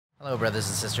Hello, brothers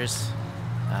and sisters.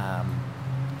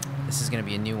 This is going to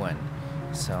be a new one,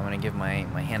 so I'm going to give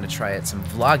my hand a try at some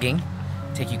vlogging,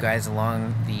 take you guys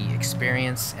along the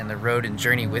experience and the road and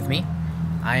journey with me.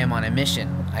 I am on a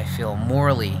mission. I feel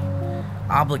morally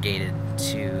obligated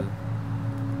to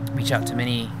reach out to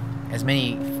as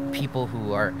many people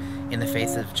who are in the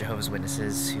faith of Jehovah's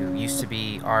Witnesses, who used to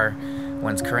be, are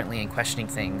ones currently in questioning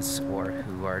things, or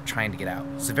who are trying to get out.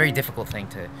 It's a very difficult thing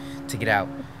to get out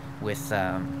with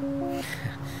a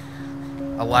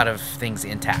lot of things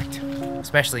intact,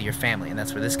 especially your family, and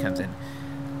that's where this comes in.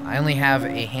 I only have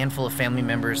a handful of family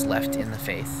members left in the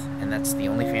faith, and that's the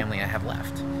only family I have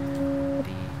left. The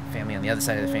family on the other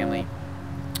side of the family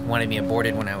wanted me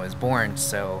aborted when I was born,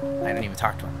 so I don't even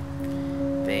talk to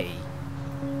them. They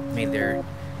made their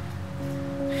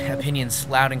opinions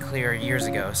loud and clear years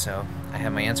ago, so I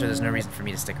have my answer. There's no reason for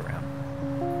me to stick around.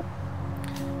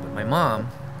 But my mom,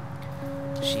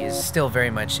 she is still very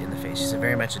much in the faith. She's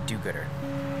very much a do-gooder,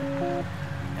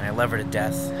 and I love her to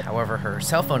death. However, her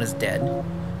cell phone is dead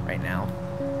right now.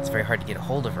 It's very hard to get a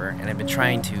hold of her, and I've been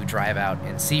trying to drive out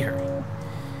and see her.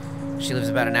 She lives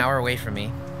about an hour away from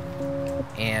me,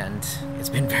 and it's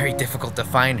been very difficult to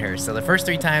find her. So the first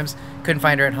 3 times, couldn't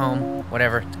find her at home,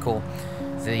 whatever, cool.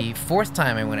 The 4th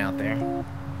time I went out there,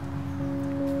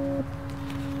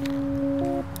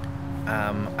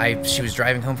 she was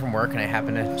driving home from work, and I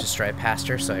happened to just drive past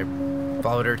her, so I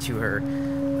followed her to her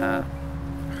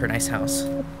nice house,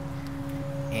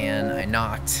 and I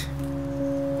knocked,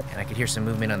 and I could hear some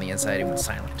movement on the inside. It went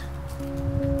silent,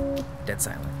 dead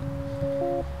silent.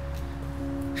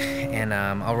 And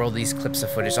I'll roll these clips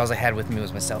of footage. All I had with me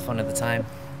was my cell phone at the time,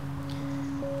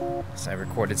 so I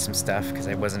recorded some stuff because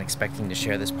I wasn't expecting to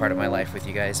share this part of my life with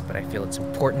you guys, but I feel it's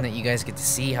important that you guys get to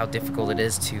see how difficult it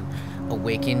is to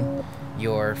awaken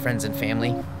your friends and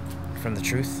family from the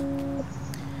truth,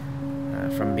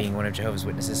 from being one of Jehovah's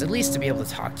Witnesses, at least to be able to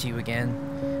talk to you again.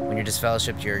 When you're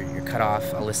disfellowshipped, you're cut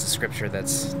off. I'll list the scripture.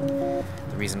 That's the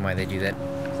reason why they do that.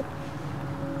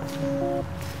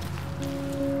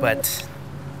 But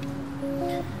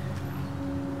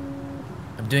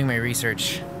I'm doing my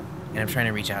research, and I'm trying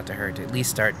to reach out to her to at least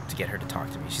start to get her to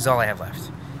talk to me. She's all I have left.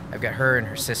 I've got her and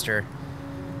her sister,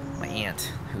 my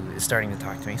aunt, who is starting to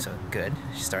talk to me, so good.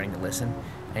 She's starting to listen.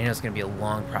 And I know it's going to be a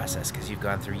long process because you've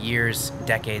gone through years,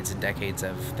 decades and decades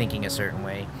of thinking a certain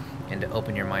way, and to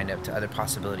open your mind up to other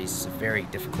possibilities is a very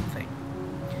difficult thing.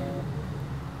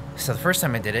 So the first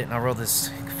time I did it, and I'll roll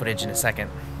this footage in a second,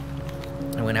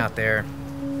 I went out there,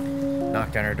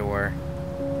 knocked on her door,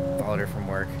 followed her from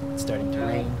work. It's starting to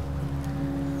rain.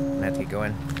 I'm going to have to get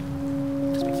going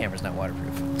because my camera's not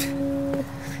waterproof.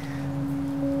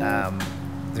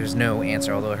 There's no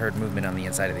answer, although I heard movement on the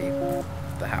inside of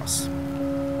the house.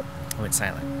 I went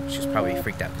silent. She was probably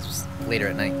freaked out because it was later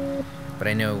at night. But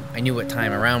I knew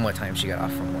around what time she got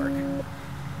off from work.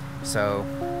 So,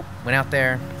 went out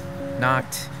there,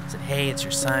 knocked, said, "Hey, it's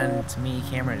your son, it's me,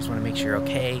 Kameron. I just want to make sure you're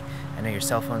okay. I know your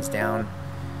cell phone's down."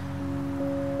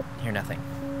 Hear nothing.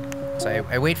 So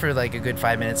I wait for like a good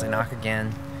 5 minutes. I knock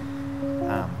again.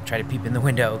 Try to peep in the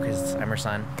window because I'm her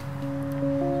son.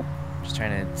 Just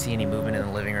trying to see any movement in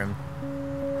the living room.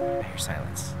 I hear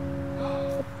silence.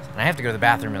 And I have to go to the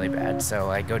bathroom really bad,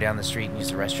 so I go down the street and use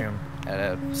the restroom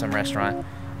at some restaurant.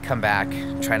 Come back,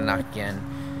 try to knock again.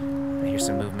 I hear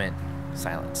some movement.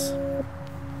 Silence.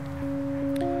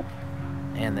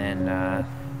 And then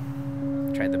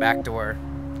tried the back door.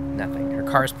 Nothing. Her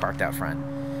car's parked out front.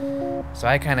 So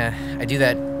I do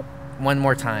that one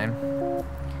more time.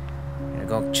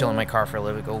 Go chill in my car for a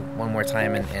little bit, go one more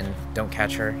time and don't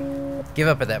catch her. Give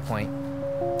up at that point.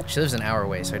 She lives an hour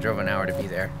away, so I drove an hour to be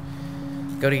there.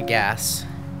 Go to get gas,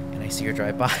 and I see her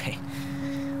drive by.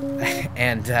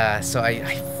 And so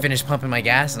I finish pumping my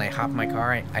gas, and I hop in my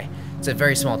car. It's a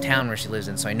very small town where she lives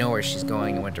in, so I know where she's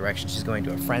going and what direction. She's going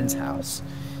to a friend's house.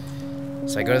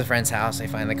 So I go to the friend's house, I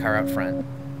find the car up front,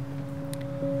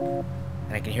 and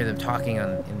I can hear them talking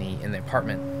in the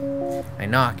apartment. I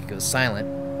knock, it goes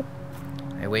silent.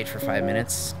 I wait for 5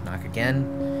 minutes, knock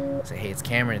again, say, "Hey, it's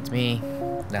Kameron, it's me."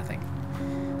 Nothing.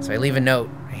 So I leave a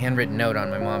note, a handwritten note on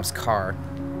my mom's car,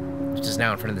 which is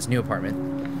now in front of this new apartment,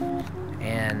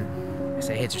 and I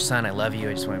say, "Hey, it's your son, I love you,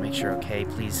 I just want to make sure you're okay,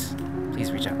 please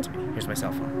reach out to me. Here's my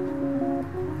cell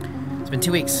phone." It's been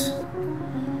 2 weeks,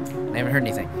 and I haven't heard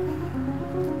anything.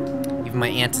 Even my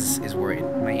aunt is worried.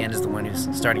 My aunt is the one who's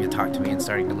starting to talk to me and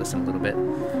starting to listen a little bit,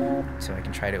 so I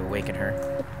can try to awaken her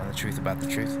on the truth about the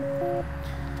truth.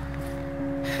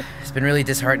 It's been really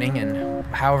disheartening, and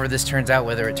however this turns out,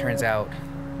 whether it turns out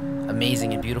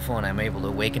amazing and beautiful and I'm able to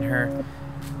awaken her,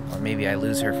 or maybe I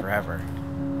lose her forever,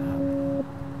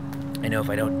 I know if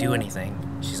I don't do anything,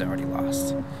 she's already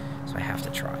lost. So I have to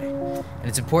try. And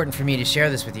it's important for me to share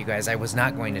this with you guys. I was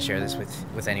not going to share this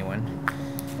with anyone,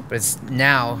 but it's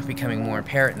now becoming more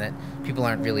apparent that people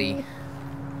aren't really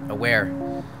aware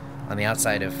on the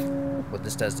outside of what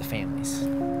this does to families.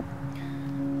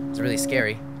 It's really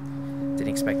scary. Didn't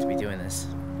expect to be doing this.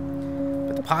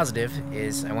 But the positive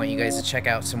is I want you guys to check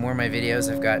out some more of my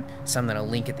videos. I've got some that I'll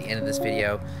link at the end of this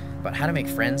video about how to make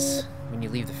friends when you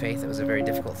leave the faith. It was a very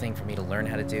difficult thing for me to learn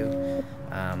how to do.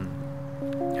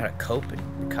 How to cope and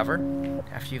recover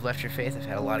after you've left your faith. I've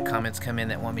had a lot of comments come in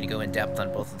that want me to go in depth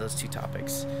on both of those two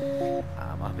topics.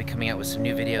 I'll be coming out with some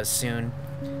new videos soon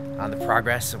on the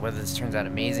progress of whether this turns out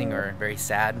amazing or very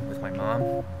sad with my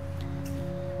mom,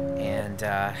 and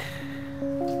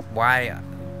why,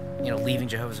 leaving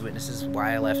Jehovah's Witnesses,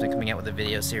 why I left, and coming out with a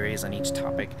video series on each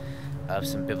topic of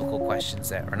some biblical questions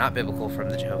that are not biblical from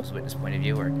the Jehovah's Witness point of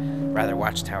view, or rather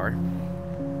Watchtower,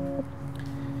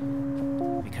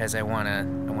 because I want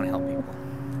to help people.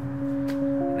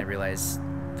 And I realize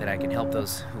that I can help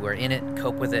those who are in it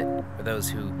cope with it, or those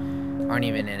who aren't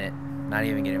even in it not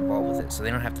even get involved with it, so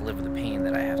they don't have to live with the pain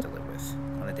that I have to live with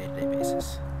on a day-to-day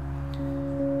basis.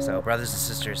 So brothers and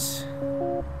sisters,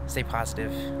 stay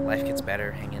positive. Life gets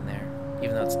better. Hang in there.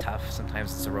 Even though it's tough,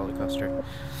 sometimes it's a roller coaster.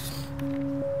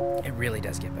 It really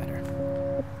does get better.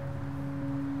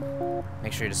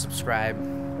 Make sure to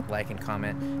subscribe, like, and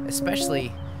comment,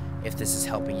 especially if this is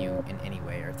helping you in any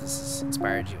way, or if this has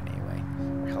inspired you in any way,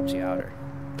 or helped you out, or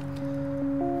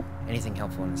anything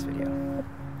helpful in this video.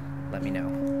 Let me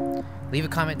know. Leave a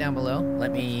comment down below.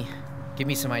 Give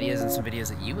me some ideas and some videos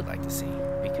that you would like to see,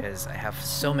 because I have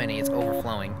so many, it's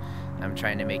overflowing. I'm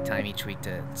trying to make time each week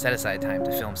to set aside time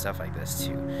to film stuff like this,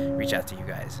 to reach out to you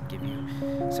guys and give you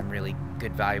some really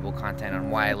good, valuable content on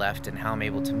why I left and how I'm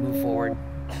able to move forward,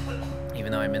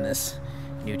 even though I'm in this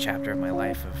new chapter of my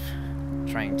life of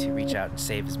trying to reach out and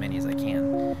save as many as I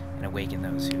can and awaken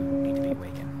those who need to be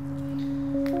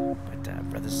awakened. But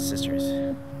brothers and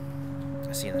sisters,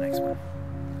 I'll see you in the next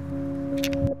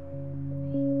one.